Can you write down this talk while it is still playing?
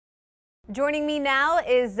Joining me now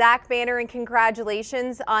is Zach Banner, and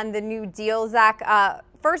congratulations on the new deal, Zach.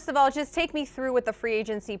 First of all, just take me through what the free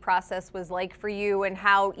agency process was like for you and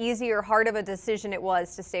how easy or hard of a decision it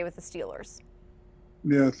was to stay with the Steelers.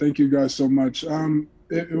 Yeah, thank you guys so much.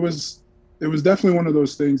 It was definitely one of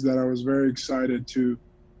those things that I was very excited to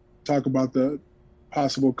talk about the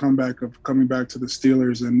possible comeback of coming back to the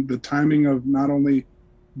Steelers and the timing of not only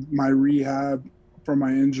my rehab from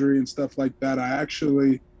my injury and stuff like that. I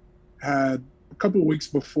actually had a couple of weeks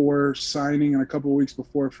before signing and a couple of weeks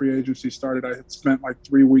before free agency started, I had spent like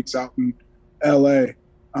 3 weeks out in LA.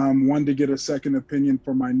 One, to get a second opinion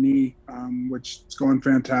for my knee, which is going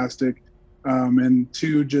fantastic. And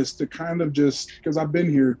two, just to kind of just because I've been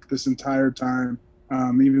here this entire time,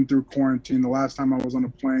 even through quarantine. The last time I was on a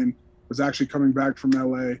plane was actually coming back from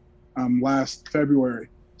LA last February.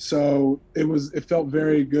 So it felt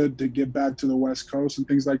very good to get back to the West Coast and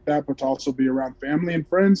things like that, but to also be around family and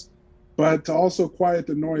friends, but to also quiet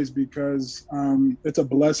the noise because it's a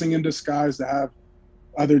blessing in disguise to have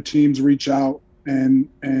other teams reach out and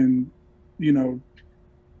you know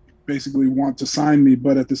basically want to sign me,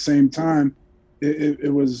 but at the same time,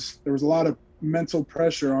 it was there was a lot of mental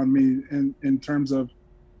pressure on me in terms of,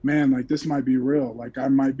 man, like this might be real, like I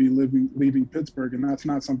might be leaving Pittsburgh, and that's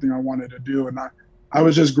not something I wanted to do, and I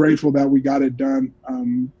was just grateful that we got it done.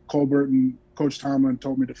 Colbert and Coach Tomlin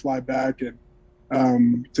told me to fly back and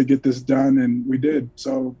to get this done, and we did.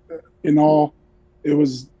 So, in all, it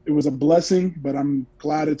was a blessing, but I'm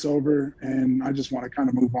glad it's over, and I just want to kind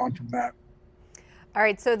of move on from that. All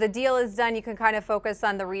right, so the deal is done. You can kind of focus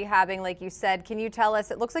on the rehabbing, like you said. Can you tell us,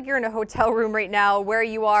 it looks like you're in a hotel room right now, where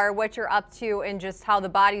you are, what you're up to, and just how the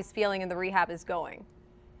body's feeling and the rehab is going?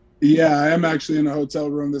 Yeah, I am actually in a hotel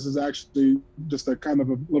room. This is actually just a kind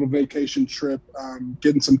of a little vacation trip,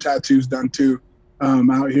 getting some tattoos done too,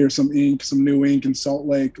 out here, some ink, some new ink in Salt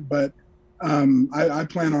Lake. But I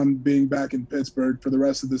plan on being back in Pittsburgh for the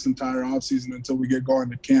rest of this entire offseason until we get going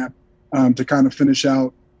to camp, to kind of finish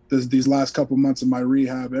out these last couple months of my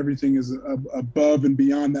rehab. Everything is above and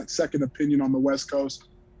beyond that second opinion on the West Coast.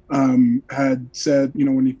 Had said,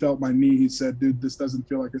 when he felt my knee, he said, dude, this doesn't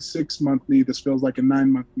feel like a 6-month knee. This feels like a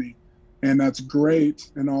 9-month knee. And that's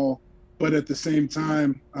great and all. But at the same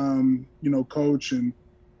time, Coach and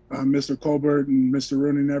Mr. Colbert and Mr.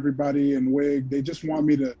 Rooney and everybody and Wig, they just want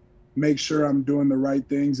me to make sure I'm doing the right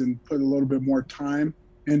things and put a little bit more time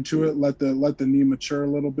into it, let the knee mature a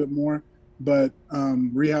little bit more. But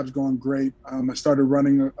rehab's going great. I started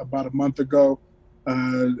running about a month ago.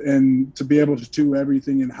 And to be able to do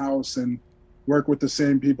everything in house and work with the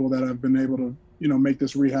same people that I've been able to, make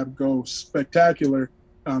this rehab go spectacular,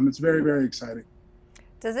 it's very, very exciting.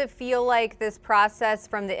 Does it feel like this process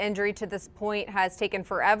from the injury to this point has taken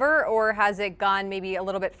forever, or has it gone maybe a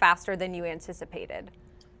little bit faster than you anticipated?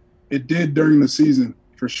 It did during the season,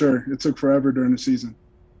 for sure. It took forever during the season.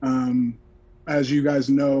 As you guys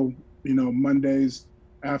know, Mondays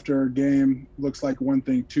after a game looks like one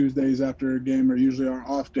thing. Tuesdays after a game are usually our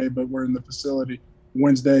off day, but we're in the facility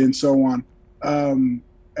Wednesday and so on.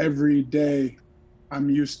 Every day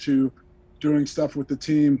I'm used to doing stuff with the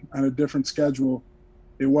team on a different schedule.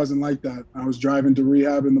 It wasn't like that. I was driving to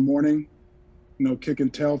rehab in the morning,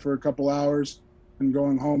 kicking tail for a couple hours and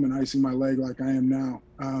going home and icing my leg like I am now.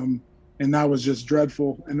 And that was just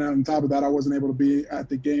dreadful. And then on top of that, I wasn't able to be at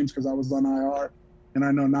the games because I was on IR. And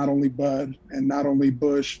I know not only Bud and not only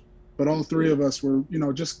Bush, but all three of us were,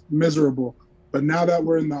 just miserable. But now that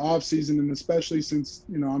we're in the off season, and especially since,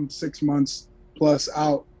 I'm 6 months plus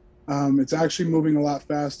out, it's actually moving a lot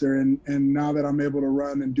faster. And now that I'm able to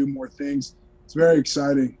run and do more things, it's very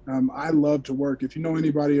exciting. I love to work. If you know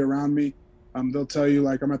anybody around me, they'll tell you,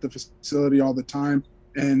 like, I'm at the facility all the time.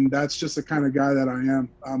 And that's just the kind of guy that I am.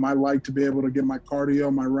 I like to be able to get my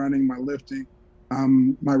cardio, my running, my lifting,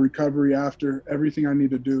 my recovery after, everything I need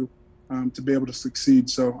to do to be able to succeed.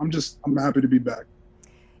 So I'm happy to be back.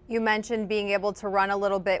 You mentioned being able to run a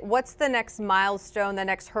little bit. What's the next milestone, the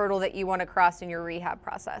next hurdle that you want to cross in your rehab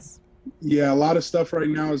process? Yeah, a lot of stuff right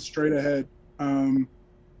now is straight ahead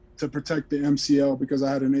to protect the MCL because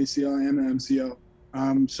I had an ACL and an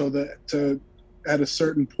MCL. So that at a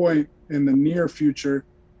certain point in the near future,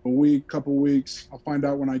 couple weeks, I'll find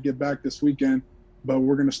out when I get back this weekend, but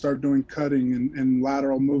we're going to start doing cutting and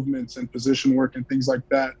lateral movements and position work and things like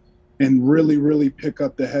that, and really, really pick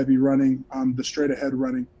up the heavy running, the straight ahead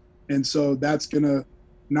running. And so that's going to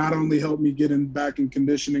not only help me get back in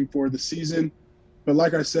conditioning for the season, but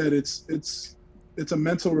like I said, it's a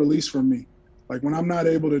mental release for me. Like when I'm not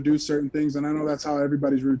able to do certain things, and I know that's how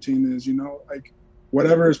everybody's routine is, like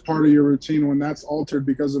whatever is part of your routine, when that's altered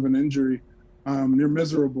because of an injury, you're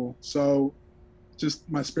miserable. So just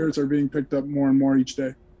my spirits are being picked up more and more each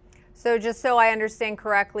day. So just so I understand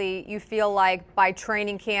correctly, you feel like by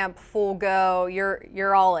training camp full go,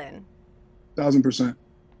 you're all in. 1,000%.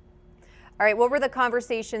 All right, what were the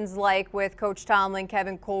conversations like with Coach Tomlin,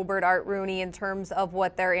 Kevin Colbert, Art Rooney in terms of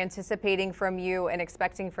what they're anticipating from you and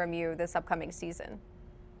expecting from you this upcoming season?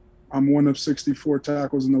 I'm one of 64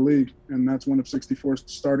 tackles in the league, and that's one of 64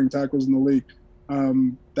 starting tackles in the league.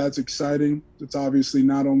 That's exciting. It's obviously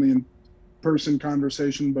not only in person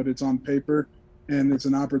conversation, but it's on paper, and it's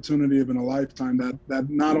an opportunity of in a lifetime that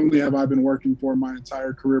not only have I been working for my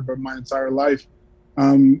entire career, but my entire life.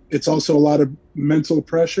 It's also a lot of mental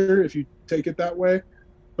pressure if you take it that way.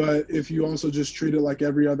 But if you also just treat it like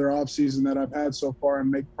every other offseason that I've had so far and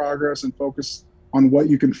make progress and focus on what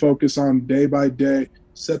you can focus on day by day,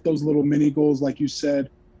 set those little mini goals, like you said,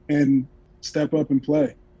 and step up and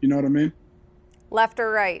play. You know what I mean? Left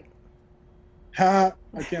or right? I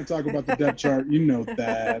can't talk about the depth chart. You know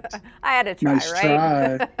that. I had to try, nice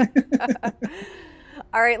right? Try.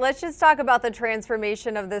 All right, let's just talk about the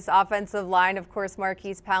transformation of this offensive line. Of course,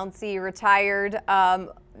 Maurkice Pouncey retired,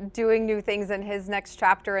 doing new things in his next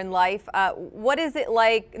chapter in life. What is it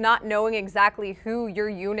like not knowing exactly who your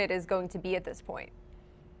unit is going to be at this point?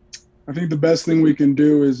 I think the best thing we can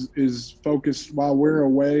do is focus while we're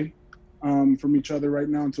away from each other right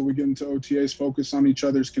now until we get into OTAs, focus on each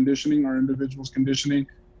other's conditioning, our individuals' conditioning,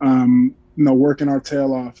 working our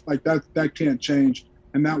tail off. Like that can't change,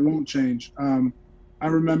 and that won't change. I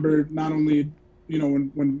remember not only,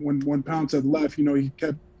 when Pounce had left,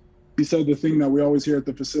 he said the thing that we always hear at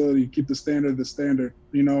the facility, keep the standard,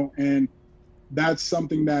 and that's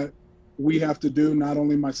something that we have to do, not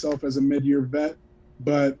only myself as a mid-year vet,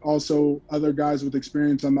 but also other guys with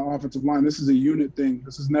experience on the offensive line. This is a unit thing.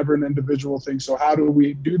 This is never an individual thing. So how do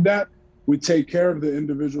we do that? We take care of the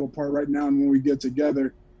individual part right now, and when we get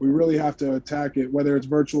together, we really have to attack it, whether it's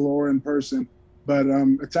virtual or in person, but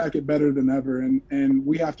attack it better than ever. And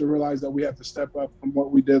we have to realize that we have to step up from what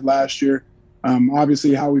we did last year.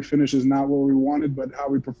 Obviously, how we finish is not what we wanted, but how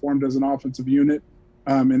we performed as an offensive unit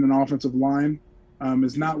in an offensive line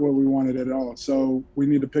is not what we wanted at all. So we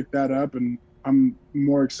need to pick that up, and I'm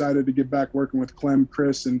more excited to get back working with Clem,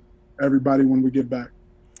 Chris, and everybody when we get back.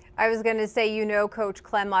 I was going to say, Coach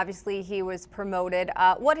Clem, obviously he was promoted.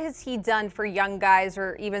 What has he done for young guys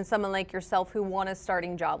or even someone like yourself who won a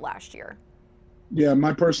starting job last year? Yeah,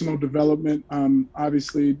 my personal development,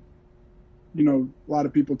 obviously, a lot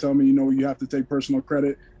of people tell me, you have to take personal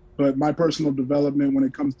credit, but my personal development when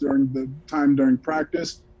it comes during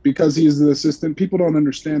practice, because he's the assistant, people don't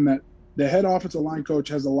understand that the head offensive line coach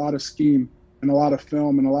has a lot of scheme and a lot of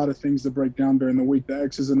film and a lot of things to break down during the week, the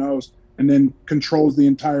X's and O's, and then controls the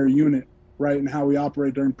entire unit, right, and how we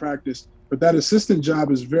operate during practice. But that assistant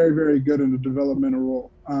job is very, very good in the developmental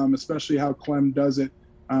role, especially how Clem does it.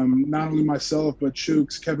 Not only myself, but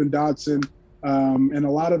Chooks, Kevin Dotson, and a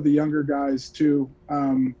lot of the younger guys too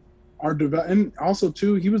and also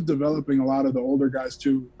too, he was developing a lot of the older guys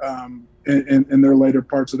too in their later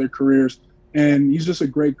parts of their careers. And he's just a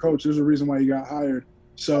great coach. There's a reason why he got hired.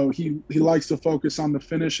 So he likes to focus on the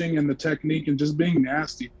finishing and the technique and just being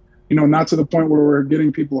nasty. Not to the point where we're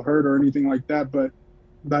getting people hurt or anything like that, but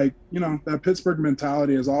that Pittsburgh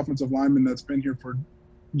mentality as offensive linemen that's been here for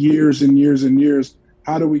years and years and years.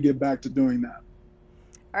 How do we get back to doing that?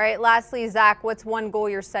 All right, lastly, Zach, what's one goal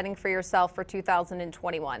you're setting for yourself for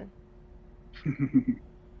 2021?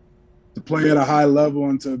 To play at a high level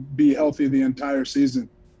and to be healthy the entire season.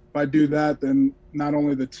 If I do that, then not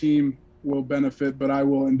only the team will benefit, but I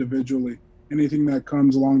will individually. Anything that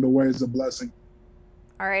comes along the way is a blessing.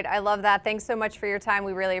 All right, I love that. Thanks so much for your time.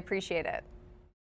 We really appreciate it.